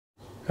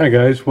Hi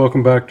guys,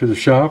 welcome back to the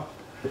shop.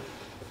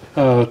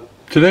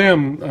 Today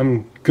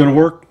I'm going to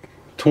work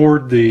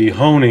toward the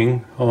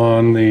honing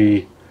on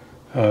the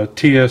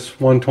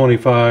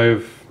TS125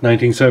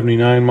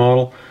 1979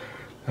 model.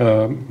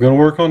 I'm going to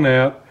work on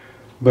that,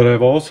 but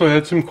I've also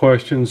had some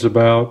questions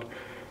about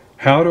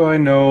how do I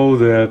know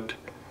that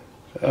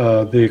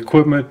the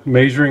equipment,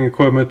 measuring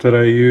equipment that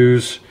I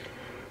use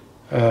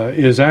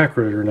is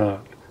accurate or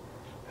not.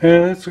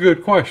 And it's a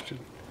good question.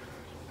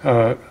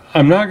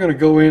 I'm not going to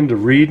go into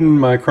reading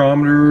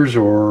micrometers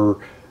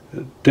or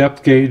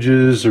depth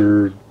gauges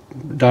or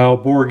dial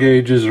bore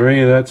gauges or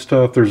any of that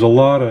stuff. There's a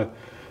lot of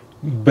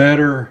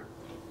better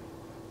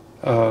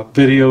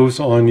videos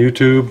on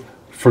YouTube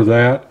for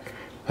that.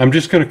 I'm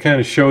just going to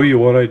kind of show you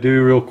what I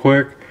do real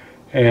quick,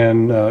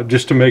 and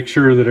just to make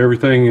sure that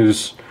everything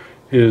is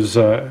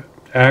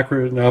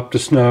accurate and up to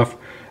snuff,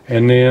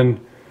 and then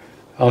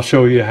I'll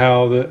show you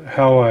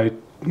how I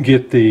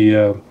get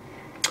the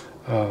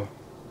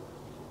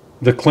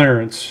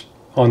clearance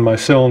on my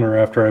cylinder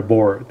after I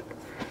bore it,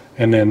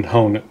 and then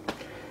hone it.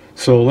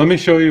 So let me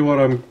show you what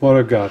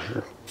I've got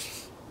here.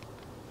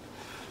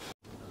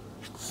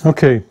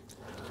 Okay,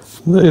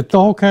 it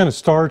all kind of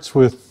starts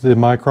with the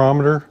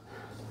micrometer.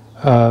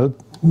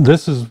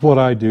 This is what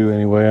I do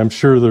anyway. I'm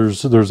sure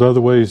there's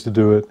other ways to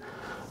do it,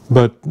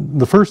 but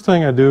the first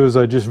thing I do is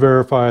I just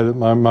verify that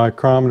my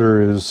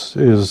micrometer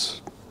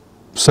is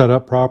set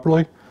up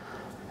properly,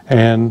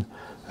 and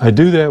I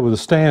do that with a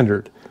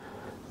standard.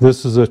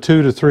 This is a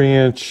 2 to 3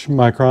 inch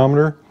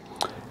micrometer,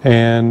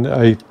 and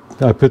I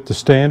put the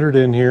standard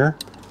in here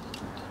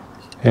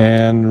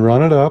and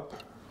run it up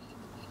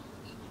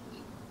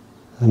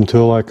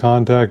until I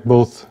contact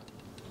both,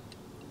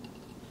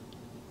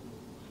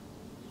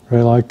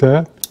 right like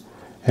that.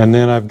 And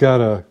then I've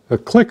got a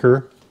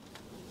clicker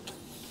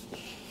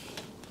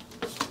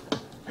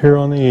here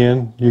on the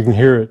end. You can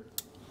hear it.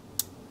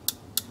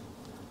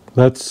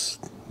 That's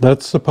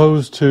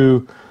supposed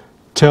to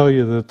tell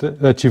you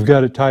that you've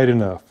got it tight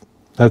enough.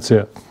 That's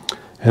it.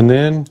 And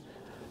then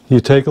you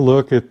take a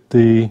look at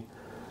the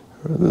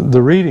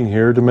reading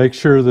here to make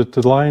sure that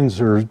the lines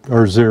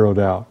are zeroed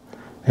out.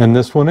 And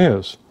this one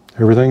is.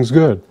 Everything's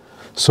good.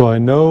 So I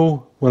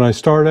know when I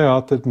start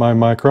out that my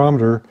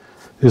micrometer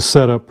is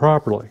set up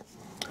properly.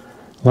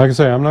 Like I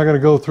say, I'm not going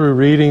to go through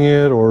reading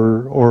it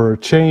or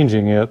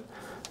changing it,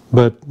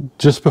 but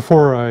just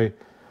before I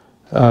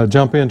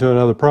jump into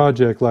another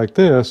project like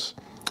this,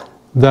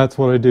 that's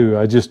what I do.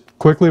 I just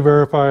quickly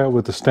verify it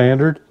with the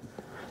standard,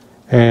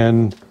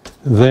 and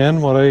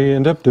then what I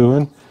end up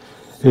doing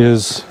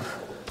is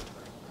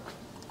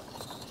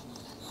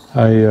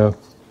I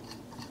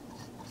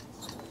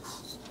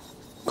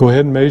go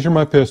ahead and measure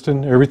my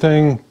piston.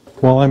 Everything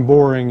while I'm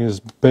boring is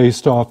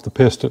based off the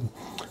piston.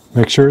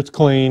 Make sure it's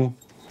clean,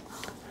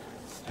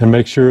 and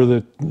make sure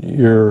that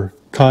your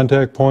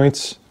contact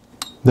points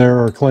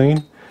there are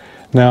clean.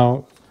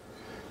 Now,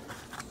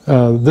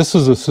 this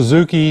is a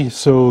Suzuki,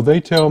 so they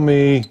tell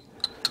me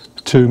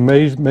to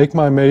make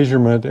my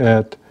measurement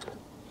at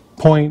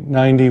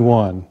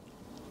 0.91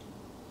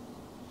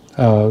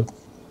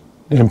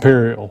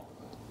 imperial.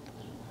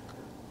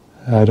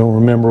 I don't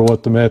remember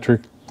what the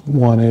metric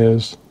one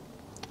is.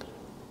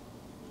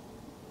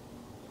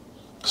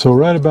 So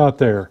right about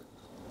there.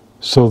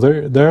 So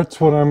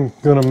that's what I'm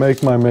going to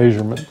make my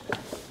measurement.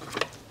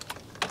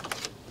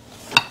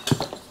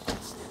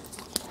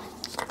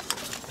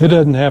 It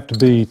doesn't have to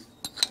be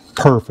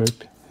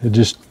perfect. You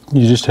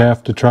just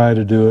have to try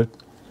to do it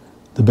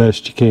the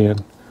best you can.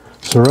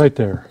 So right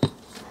there.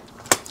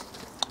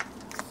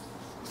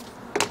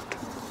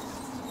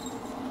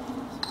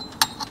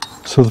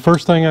 So the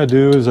first thing I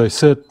do is I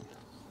set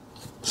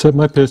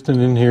my piston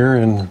in here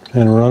and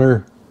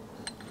run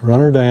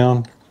her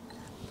down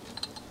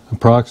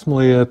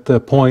approximately at the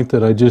point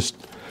that I just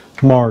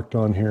marked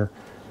on here.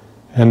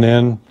 And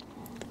then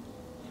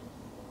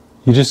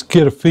you just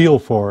get a feel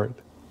for it.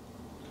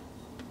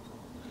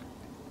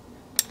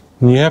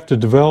 And you have to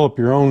develop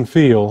your own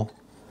feel,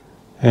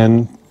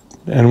 and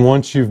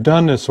once you've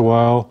done this a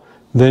while,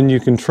 then you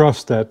can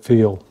trust that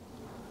feel.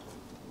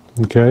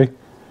 Okay?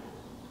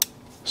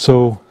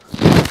 So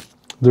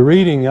the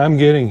reading I'm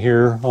getting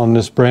here on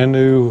this brand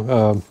new,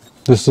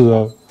 this is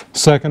a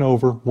second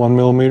over 1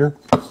 millimeter,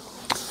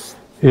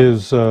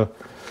 is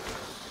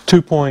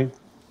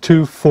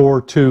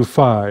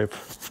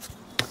 2.2425.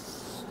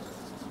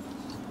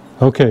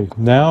 Okay,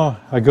 now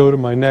I go to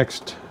my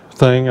next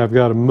thing. I've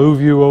got to move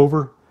you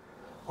over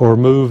or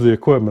move the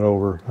equipment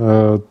over.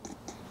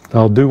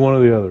 I'll do one or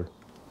the other.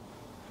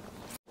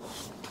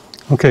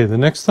 Okay, the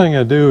next thing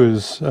I do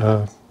is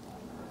I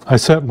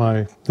set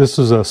this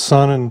is a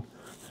Sunnen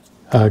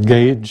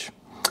gauge,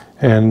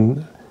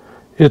 and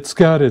it's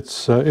got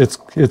it's a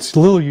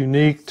little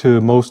unique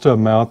to most of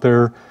them out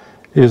there,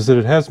 is that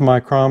it has a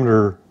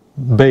micrometer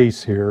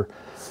base here.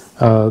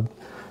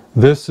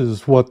 This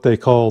is what they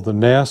call the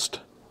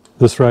nest.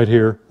 This right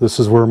here, this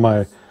is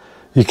where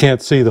you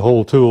can't see the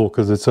whole tool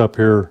because it's up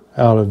here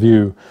out of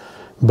view,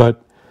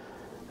 but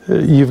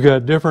you've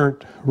got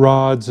different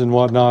rods and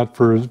whatnot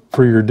for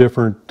your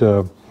different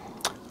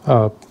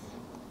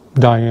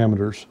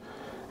diameters.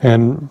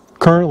 And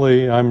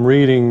currently I'm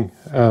reading,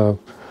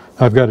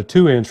 I've got a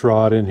 2-inch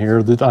rod in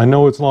here that I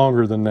know it's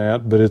longer than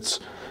that, but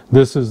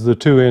this is the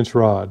 2-inch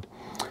rod.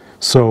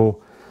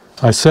 So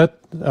I set,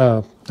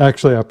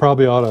 actually I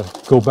probably ought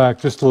to go back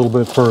just a little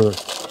bit further.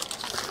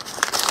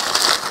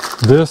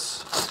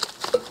 This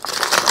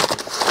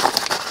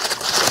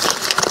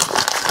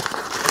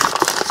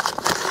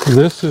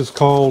is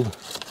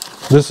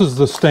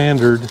the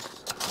standard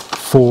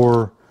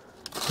for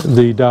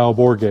the dial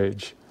bore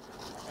gauge.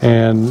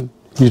 And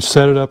you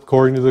set it up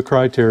according to the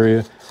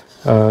criteria.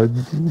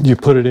 You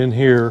put it in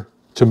here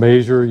to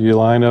measure, you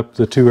line up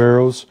the 2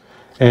 arrows,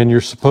 and you're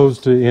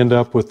supposed to end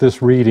up with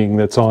this reading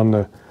that's on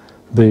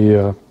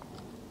the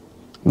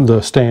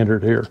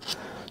standard here.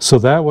 So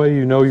that way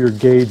you know your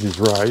gauge is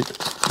right.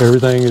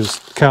 Everything is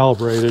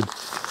calibrated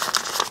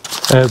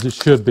as it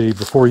should be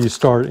before you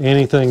start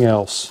anything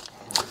else.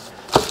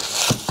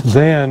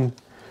 Then,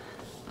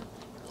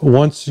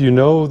 once you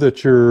know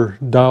that your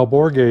dial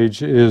bore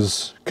gauge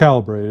is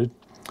calibrated,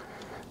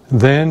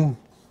 then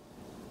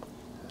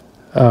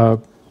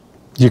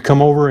you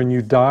come over and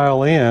you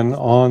dial in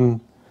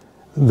on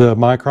the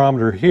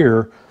micrometer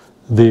here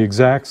the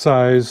exact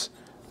size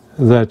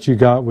that you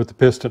got with the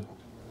piston.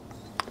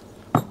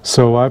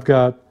 So I've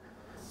got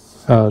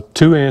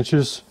 2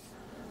 inches,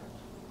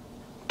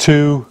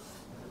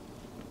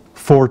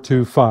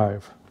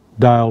 2.425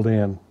 dialed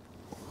in.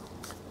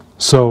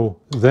 So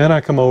then I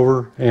come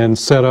over and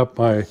set up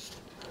my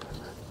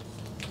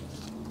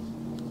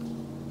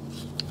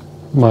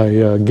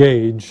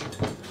gauge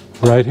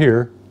right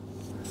here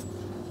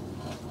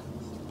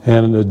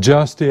and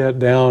adjust it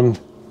down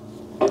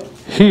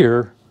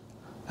here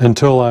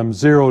until I'm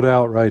zeroed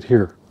out right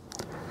here.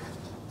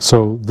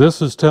 So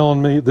this is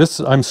telling me,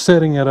 I'm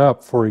setting it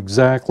up for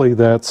exactly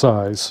that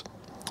size.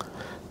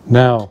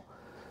 Now,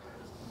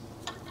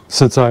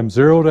 since I'm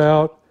zeroed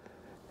out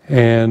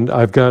and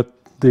I've got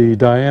the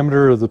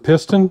diameter of the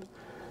piston,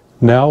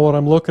 now what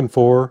I'm looking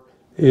for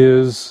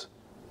is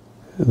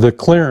the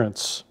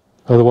clearance,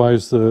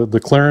 otherwise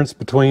the clearance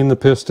between the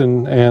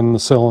piston and the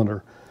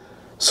cylinder.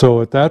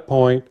 So at that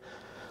point,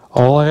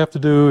 all I have to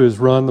do is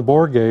run the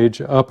bore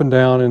gauge up and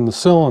down in the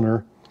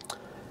cylinder,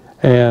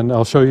 and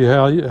I'll show you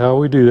how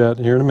we do that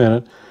here in a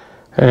minute,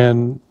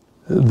 and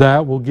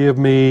that will give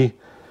me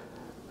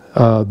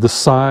the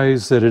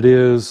size that it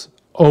is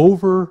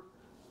over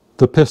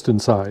the piston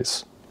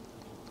size.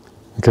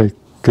 Okay,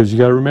 because you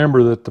got to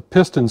remember that the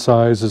piston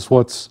size is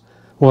what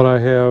I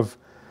have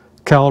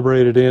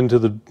calibrated into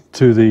the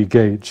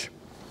gauge.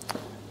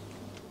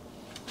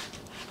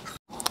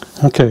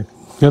 Okay,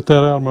 get that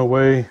out of my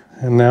way,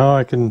 and now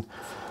I can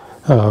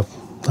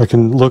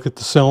look at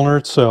the cylinder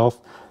itself.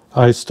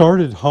 I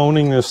started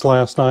honing this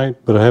last night,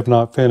 but I have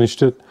not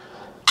finished it.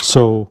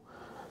 So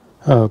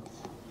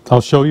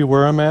I'll show you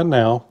where I'm at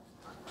now.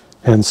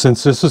 And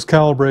since this is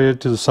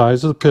calibrated to the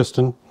size of the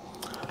piston,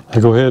 I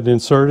go ahead and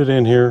insert it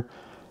in here,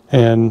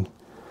 and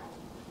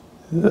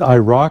I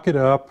rock it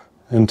up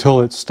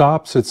until it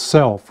stops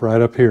itself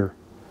right up here,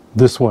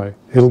 this way.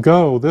 It'll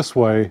go this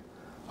way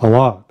a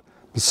lot.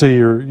 But see,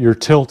 you're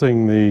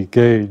tilting the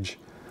gauge.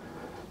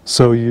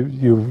 So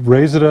you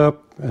raise it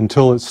up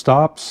until it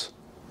stops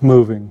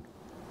moving.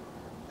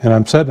 And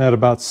I'm setting at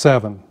about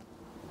 7.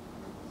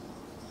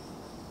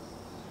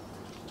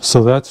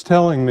 So that's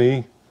telling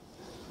me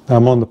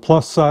I'm on the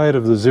plus side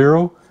of the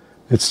 0.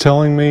 It's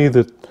telling me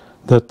that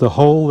the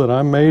hole that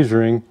I'm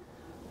measuring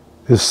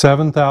is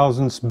 7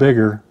 thousandths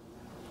bigger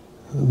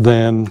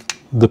than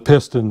the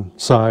piston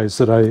size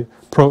that I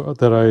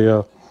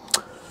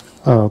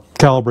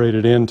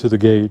calibrated into the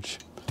gauge.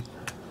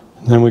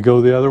 And then we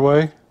go the other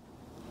way.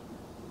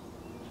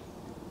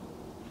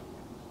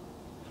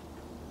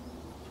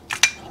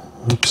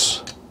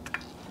 Oops.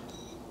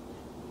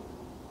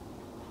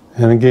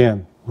 And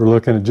again, we're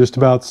looking at just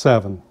about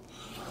 7.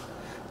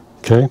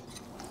 Okay.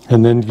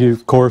 And then you,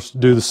 of course,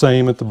 do the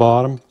same at the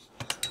bottom.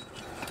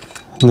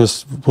 And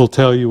this will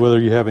tell you whether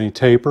you have any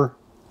taper.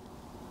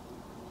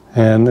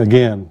 And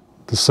again,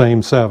 the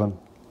same 7.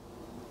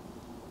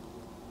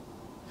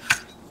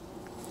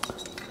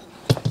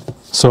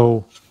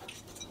 So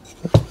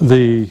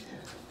the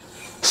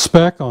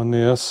spec on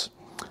this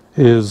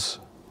is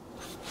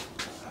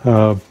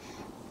 0.0018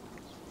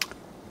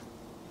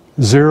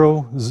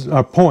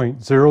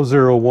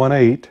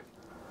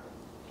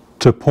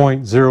 to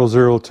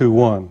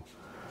 0.0021.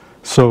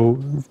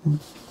 So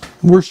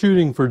we're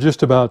shooting for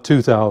just about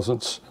 2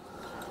 thousandths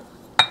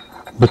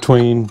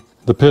between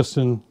the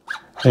piston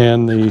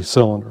and the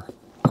cylinder.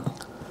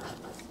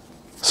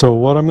 So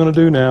what I'm going to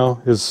do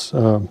now is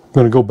I'm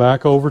going to go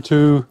back over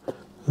to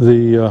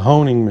the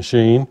honing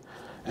machine,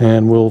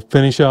 and we'll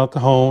finish out the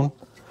hone.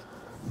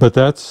 But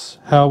that's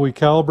how we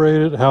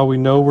calibrate it, how we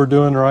know we're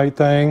doing the right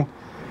thing,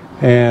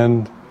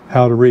 and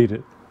how to read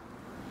it.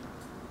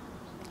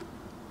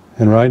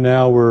 And right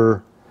now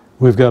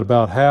we've got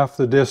about half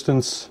the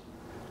distance.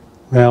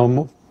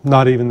 Now,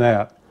 not even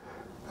that.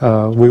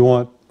 We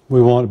want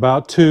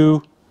about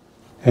 2,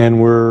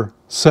 and we're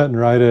setting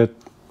right at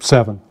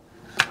 7.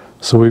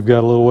 So we've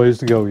got a little ways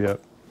to go yet.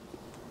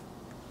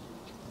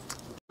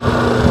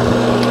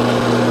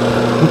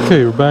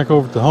 Okay, we're back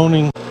over at the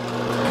honing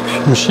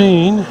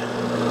machine.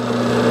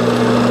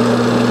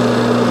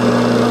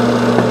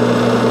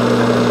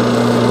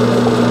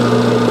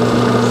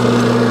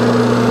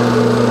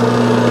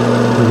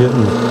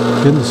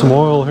 We're getting some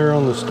oil here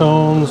on the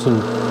stones and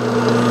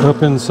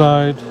up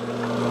inside.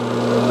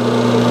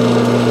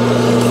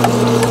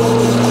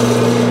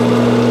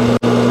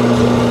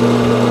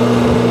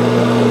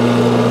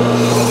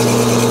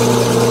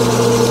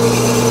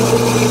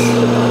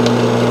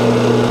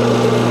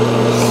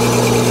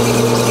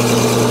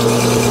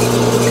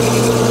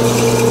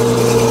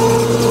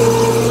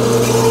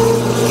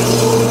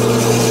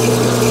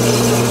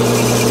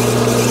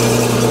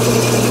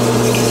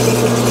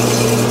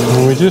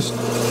 You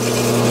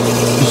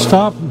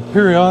stop and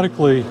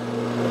periodically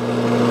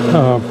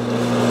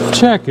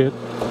check it,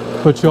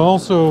 but you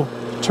also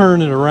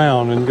turn it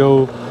around and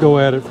go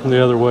at it from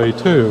the other way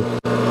too.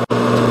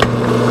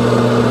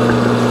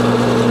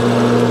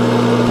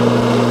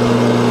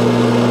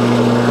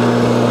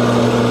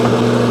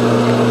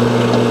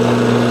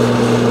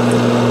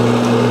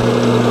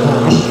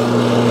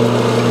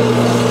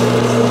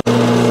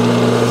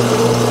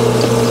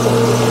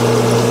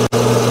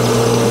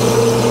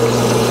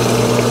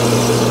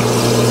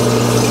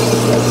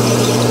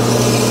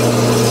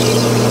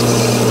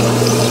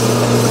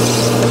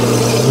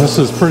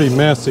 This is pretty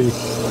messy.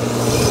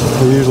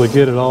 I usually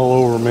get it all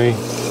over me.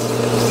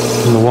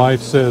 And the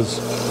wife says,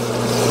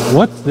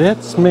 "What's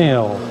that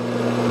smell?"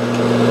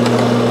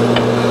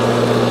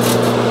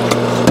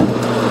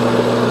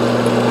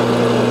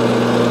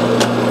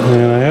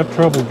 And I have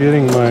trouble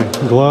getting my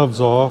gloves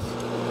off.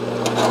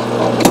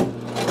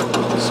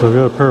 So I've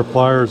got a pair of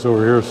pliers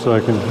over here so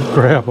I can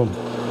grab them.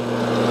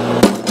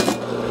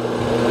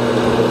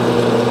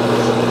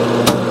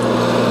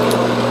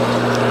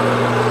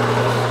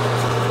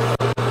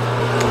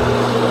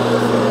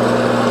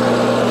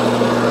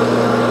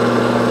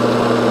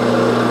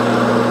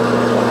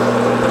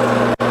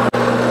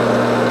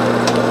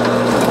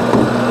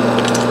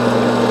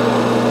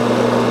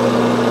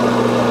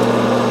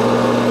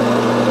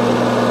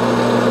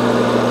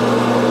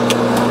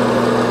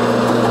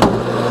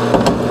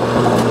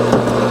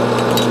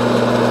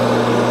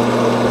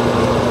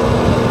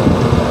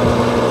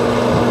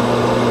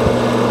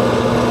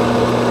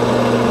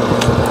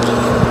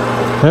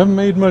 Haven't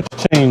made much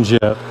change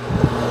yet.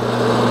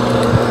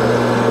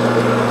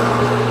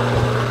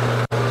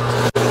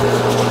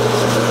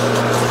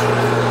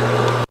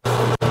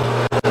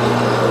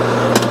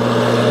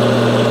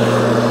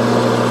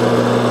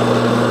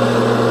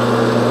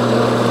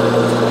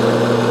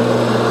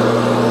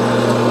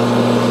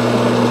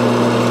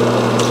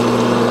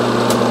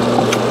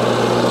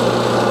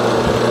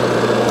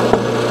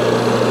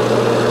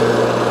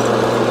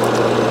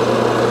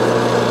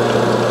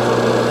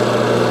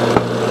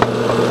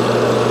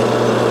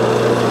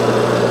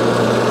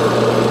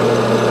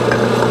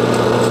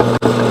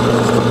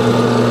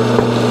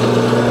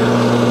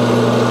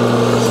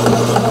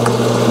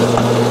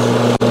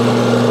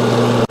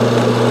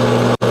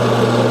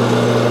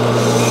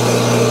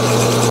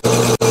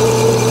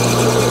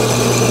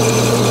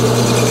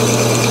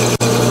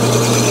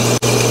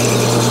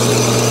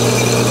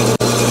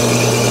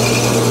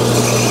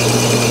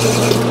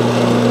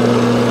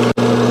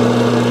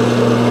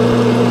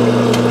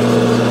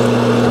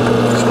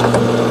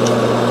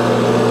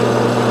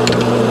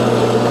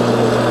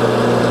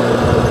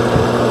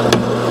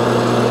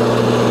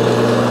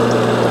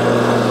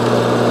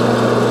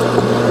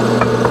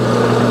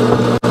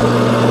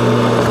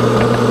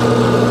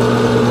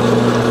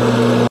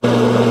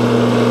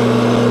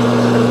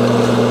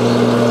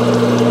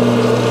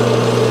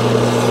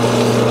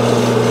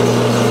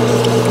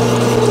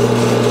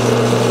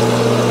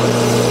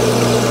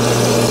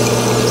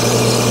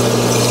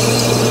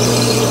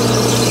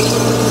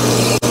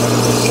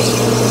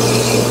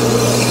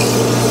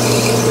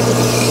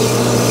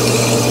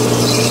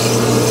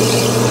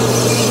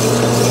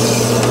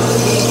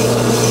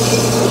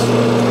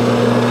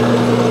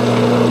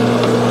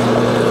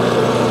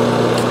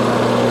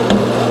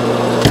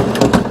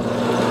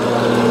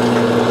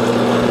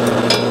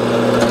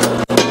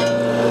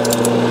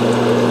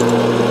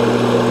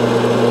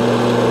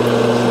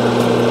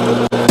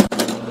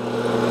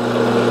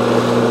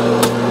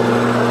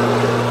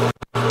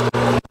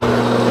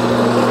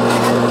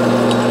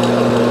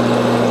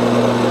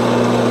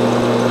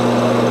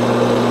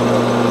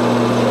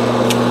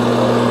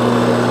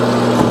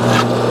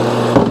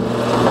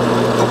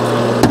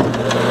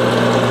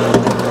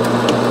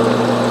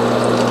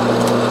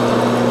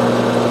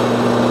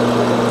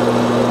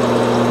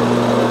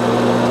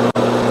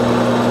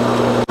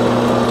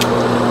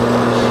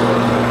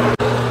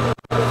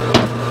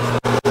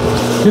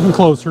 Getting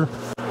closer.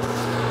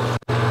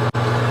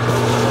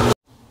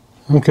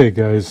 Okay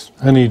guys,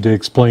 I need to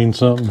explain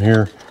something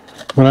here.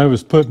 When I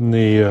was putting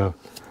the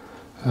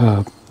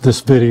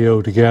this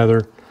video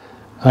together,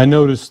 I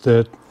noticed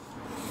that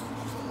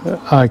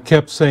I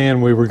kept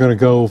saying we were going to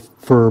go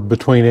for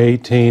between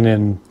 18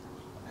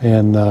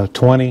 and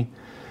 20,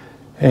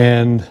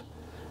 and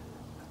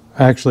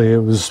actually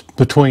it was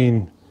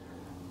between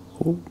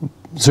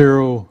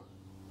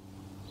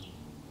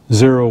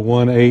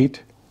 0018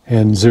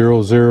 and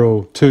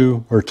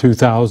 002 or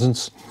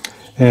 2000s.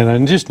 And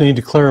I just need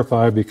to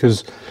clarify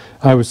because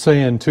I was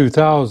saying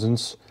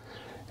 2000s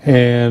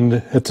and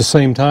at the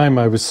same time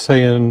I was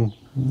saying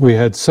we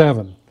had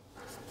 7.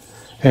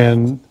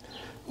 And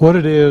what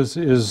it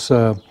is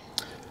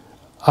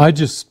I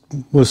just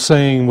was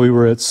saying we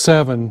were at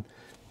 7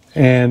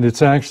 and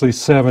it's actually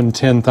 7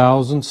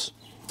 10,000ths.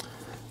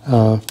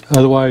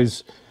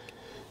 Otherwise,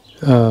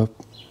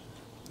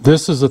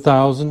 this is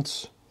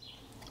 1,000ths,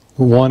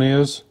 1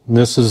 is, and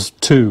this is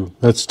 2,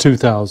 that's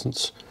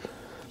 2,000ths.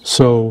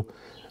 So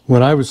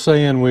when I was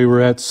saying we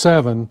were at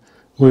 7,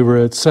 we were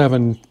at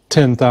 7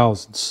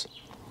 10,000ths.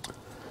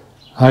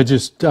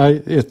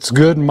 It's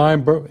good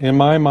in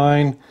my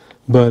mind,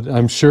 but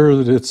I'm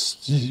sure that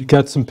you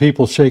got some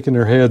people shaking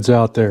their heads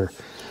out there.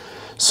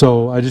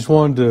 So I just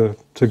wanted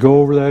to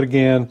go over that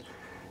again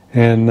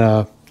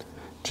and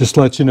just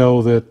let you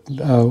know that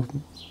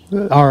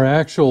our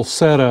actual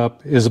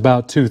setup is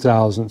about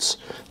 2,000ths.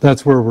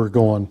 That's where we're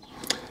going.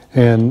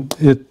 And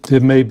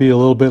it may be a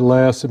little bit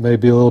less, it may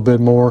be a little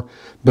bit more,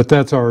 but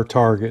that's our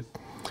target.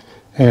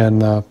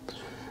 And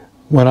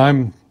when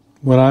I'm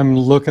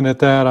looking at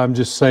that, I'm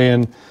just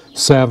saying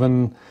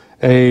 7,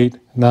 8,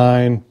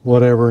 9,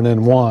 whatever, and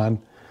then 1.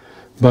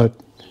 But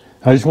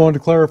I just wanted to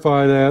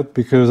clarify that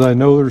because I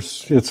know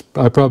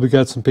I probably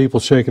got some people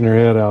shaking their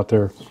head out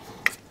there.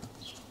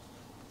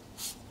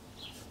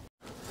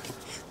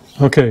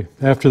 Okay,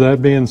 after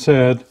that being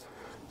said,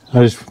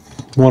 I just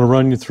want to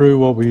run you through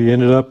what we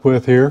ended up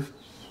with here.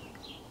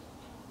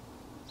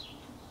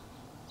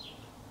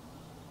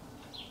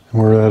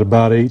 And we're at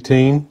about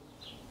 18.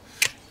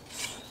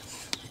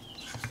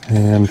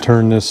 And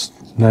turn this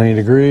 90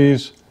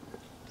 degrees.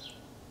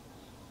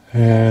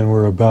 And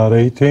we're about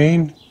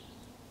 18.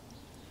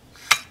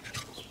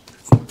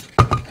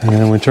 And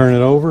then we turn it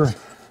over.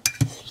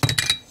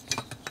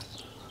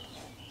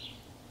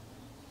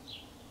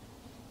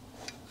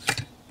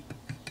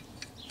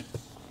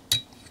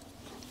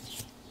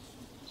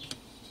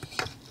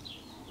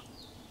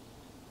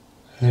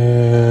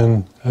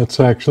 And that's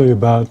actually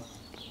about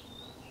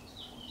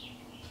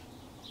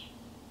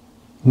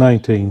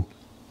 19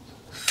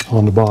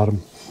 on the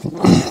bottom.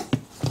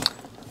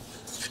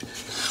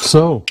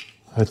 So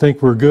I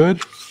think we're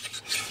good.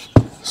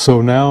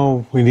 So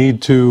now we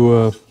need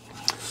to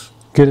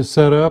get it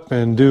set up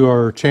and do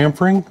our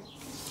chamfering.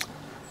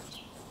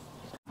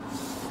 I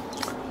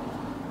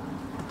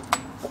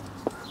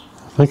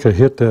think I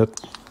hit that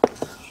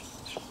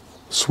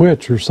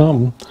switch or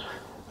something.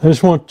 I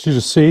just want you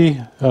to see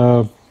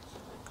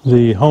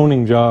the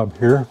honing job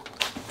here,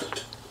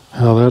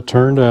 how that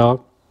turned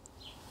out.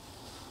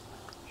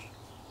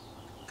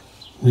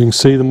 You can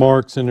see the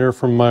marks in there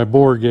from my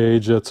bore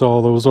gauge, that's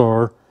all those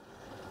are.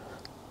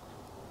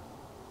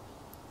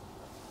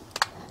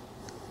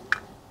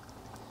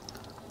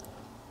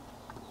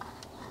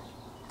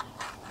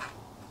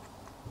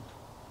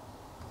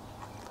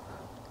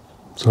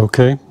 It's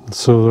okay.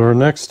 So our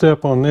next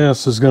step on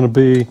this is going to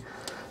be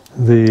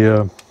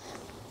the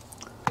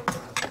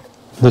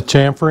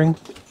chamfering.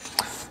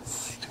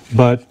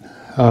 But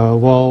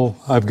while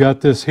I've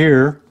got this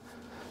here,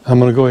 I'm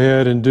going to go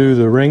ahead and do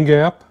the ring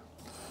gap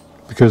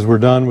because we're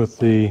done with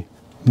the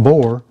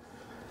bore.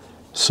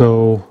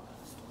 So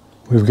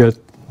we've got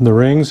the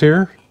rings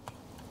here,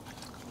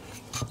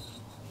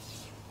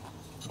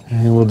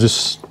 and we'll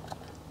just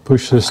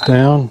push this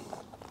down.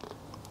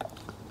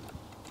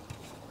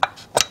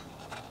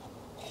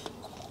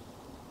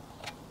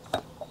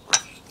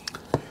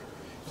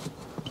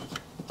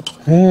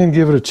 And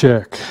give it a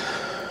check.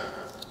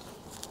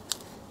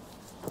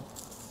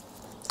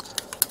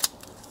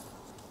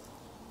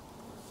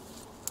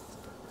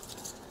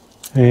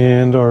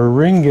 And our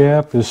ring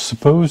gap is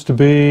supposed to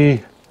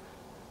be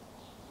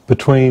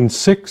between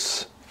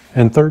 6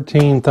 and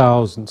 13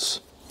 thousandths.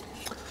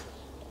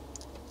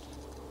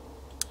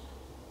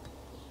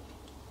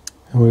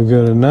 And we've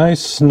got a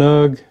nice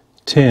snug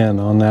 10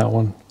 on that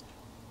one.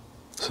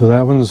 So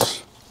that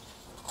one's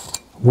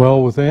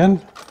well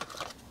within.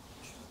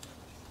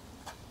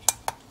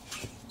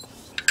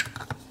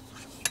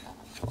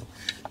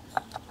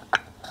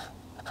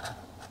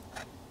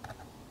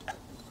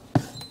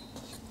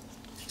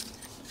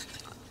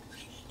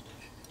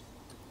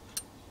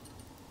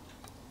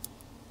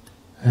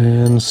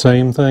 And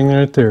same thing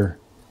right there.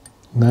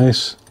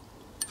 Nice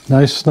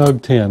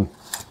snug 10.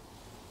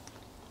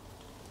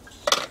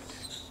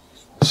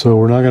 So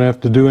we're not going to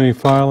have to do any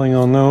filing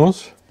on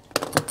those.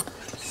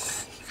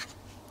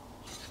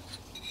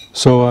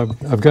 So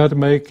I've got to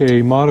make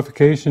a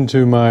modification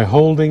to my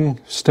holding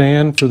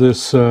stand for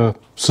this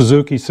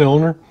Suzuki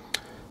cylinder.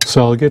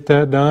 So I'll get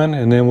that done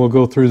and then we'll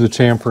go through the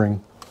chamfering.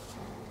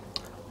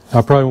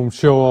 I probably won't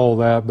show all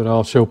that, but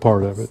I'll show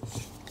part of it.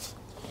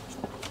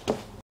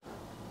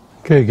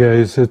 Okay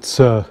guys, it's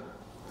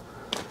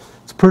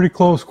pretty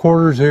close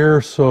quarters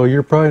here, so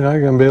you're probably not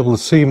going to be able to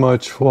see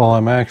much while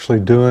I'm actually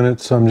doing it,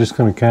 so I'm just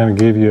going to kind of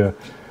give you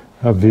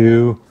a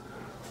view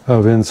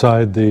of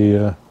inside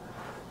the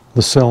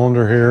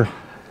cylinder here.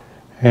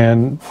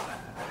 and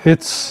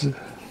it's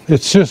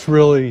just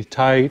really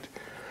tight.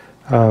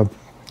 I'm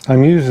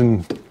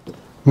using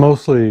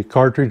mostly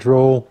cartridge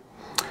roll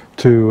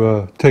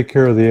to take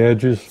care of the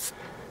edges.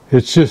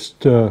 It's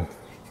just too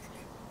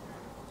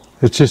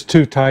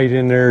tight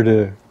in there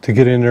to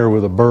get in there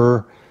with a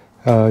burr.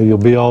 You'll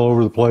be all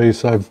over the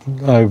place. I've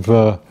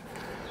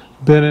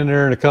been in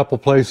there in a couple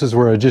places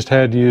where I just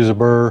had to use a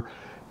burr,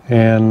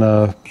 and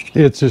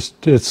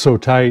it's so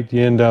tight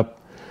you end up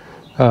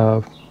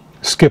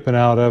skipping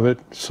out of it.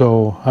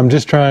 So I'm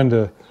just trying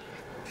to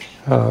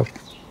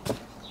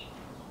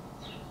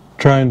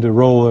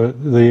roll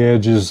the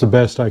edges the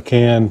best I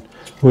can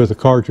with a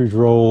cartridge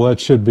roll. That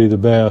should be the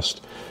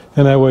best,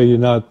 and that way you're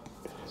not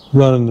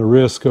running the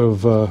risk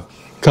of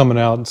coming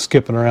out and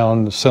skipping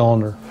around the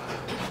cylinder.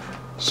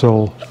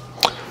 So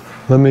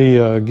let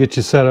me get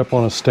you set up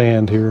on a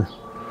stand here.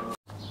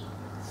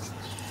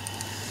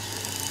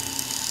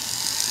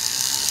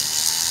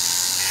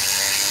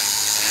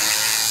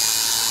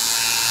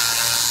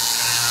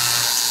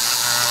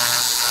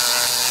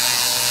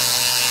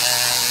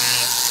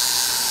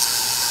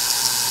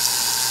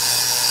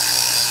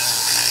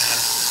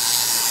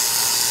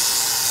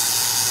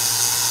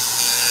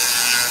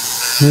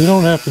 You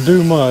don't have to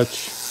do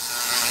much.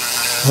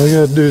 All you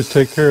gotta do is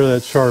take care of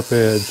that sharp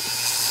edge.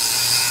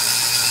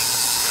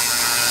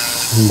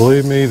 And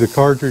believe me, the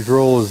cartridge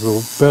roll is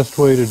the best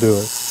way to do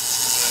it.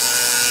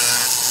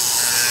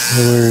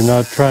 And you're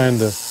not trying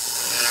to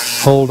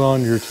hold on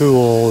to your tool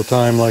all the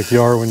time like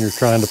you are when you're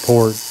trying to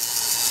port.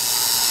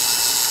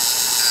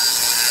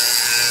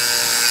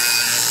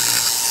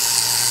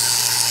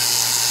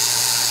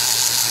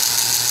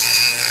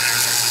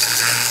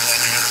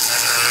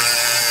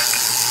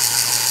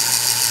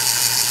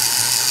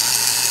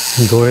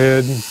 And go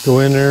ahead,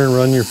 go in there and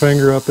run your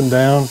finger up and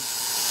down.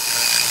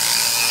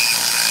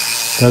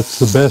 That's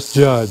the best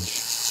judge.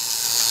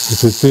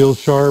 If it feels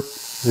sharp,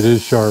 it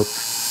is sharp.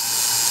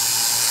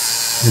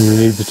 And you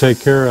need to take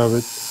care of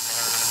it,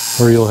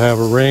 or you'll have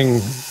a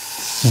ring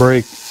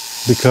break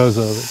because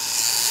of it.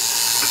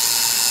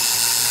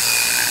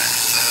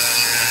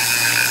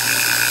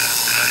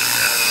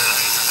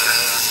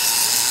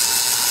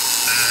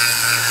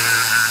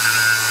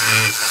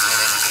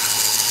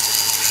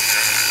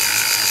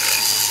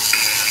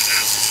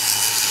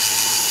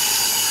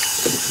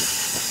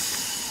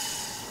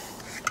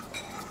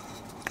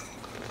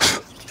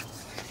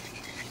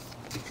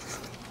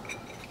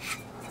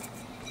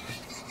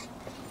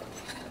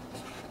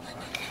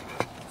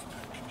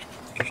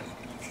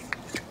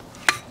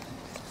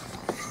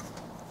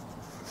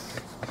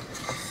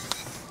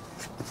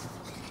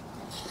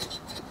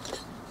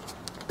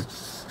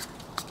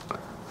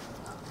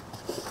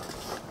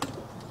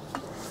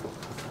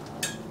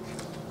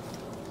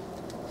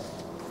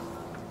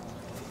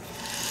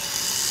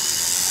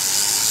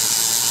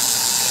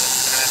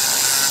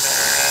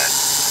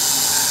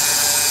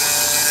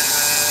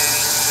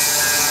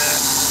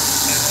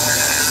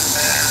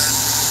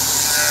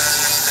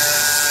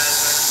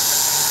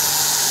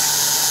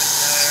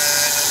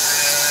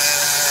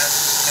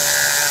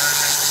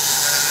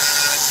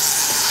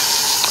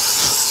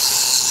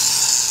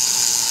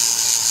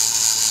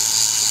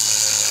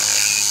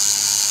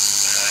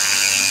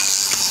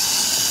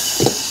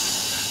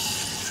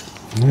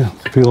 Yeah,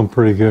 feeling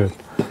pretty good.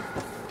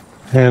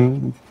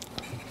 And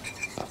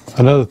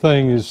another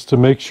thing is to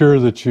make sure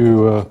that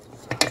you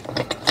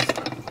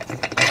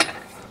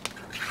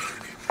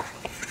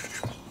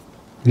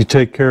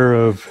take care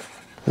of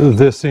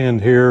this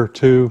end here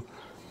too,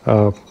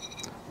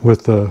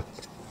 with the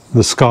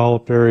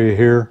scalloped area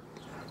here.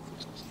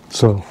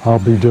 So I'll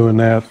be doing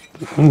that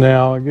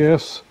now, I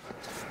guess.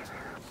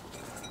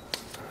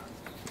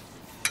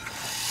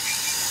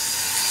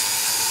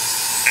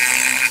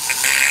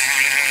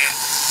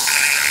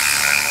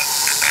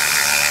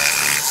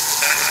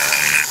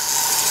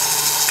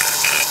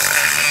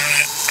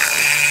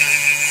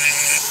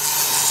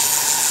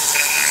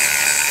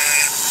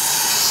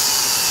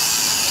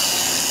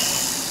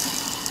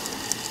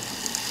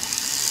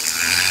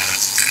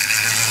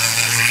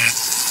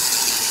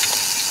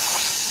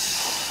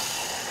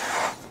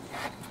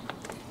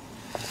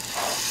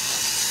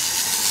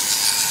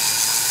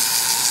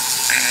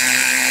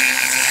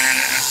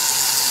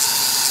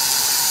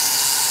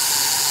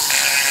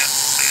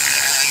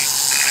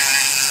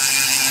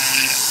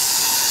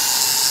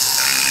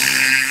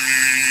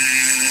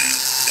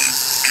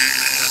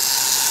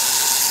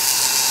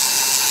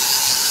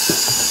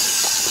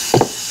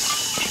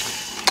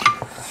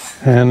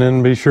 And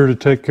then be sure to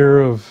take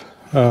care of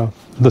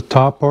the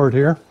top part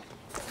here.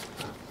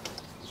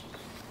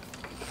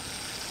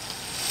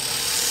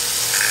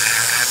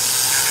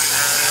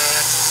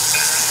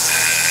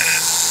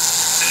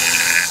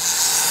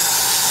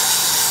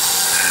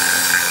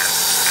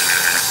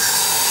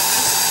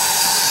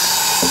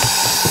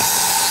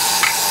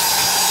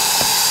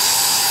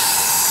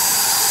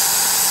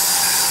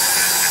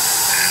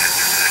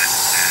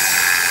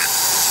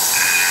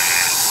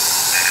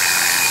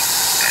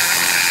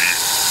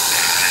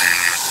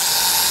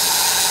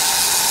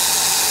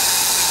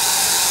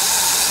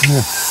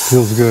 Yeah,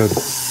 Feels good.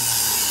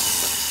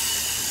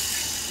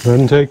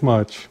 Doesn't take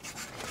much.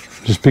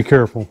 Just be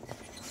careful.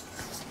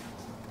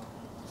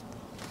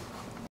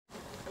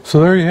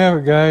 So there you have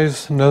it,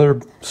 guys. Another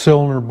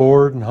cylinder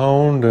bored and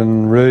honed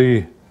and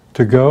ready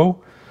to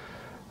go.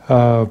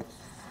 I've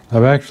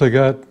actually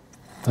got,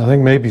 I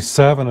think, maybe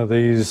 7 of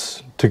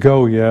these to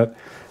go yet.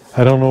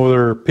 I don't know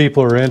whether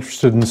people are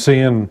interested in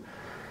seeing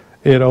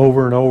it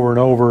over and over and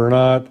over or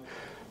not.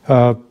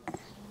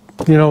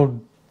 You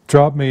know,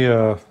 drop me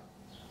a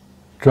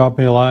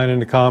line in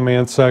the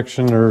comments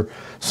section or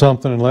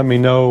something and let me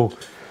know.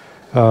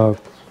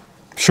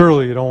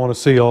 Surely you don't want to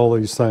see all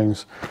these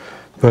things,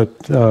 but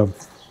you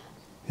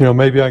know,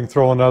 maybe I can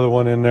throw another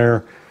one in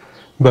there.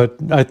 But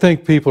I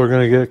think people are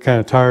going to get kind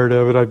of tired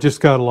of it. I've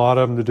just got a lot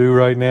of them to do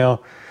right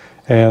now,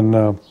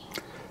 and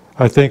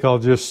I think I'll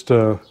just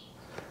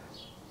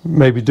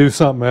maybe do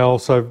something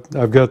else.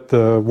 I've got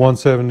the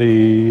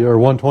 170 or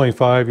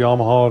 125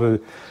 Yamaha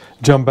to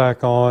jump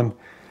back on,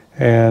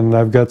 and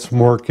I've got some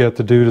work yet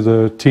to do to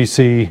the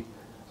TC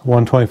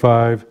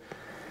 125.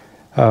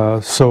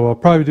 So I'll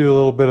probably do a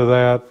little bit of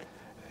that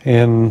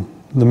in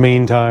the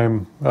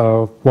meantime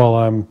while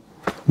I'm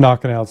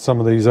knocking out some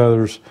of these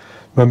others.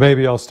 But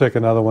maybe I'll stick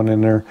another one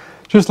in there.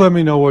 Just let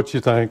me know what you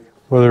think,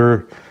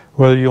 whether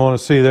you want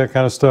to see that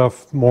kind of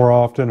stuff more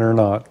often or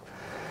not.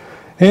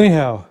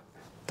 Anyhow,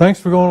 thanks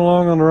for going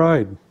along on the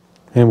ride,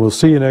 and we'll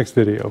see you next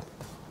video.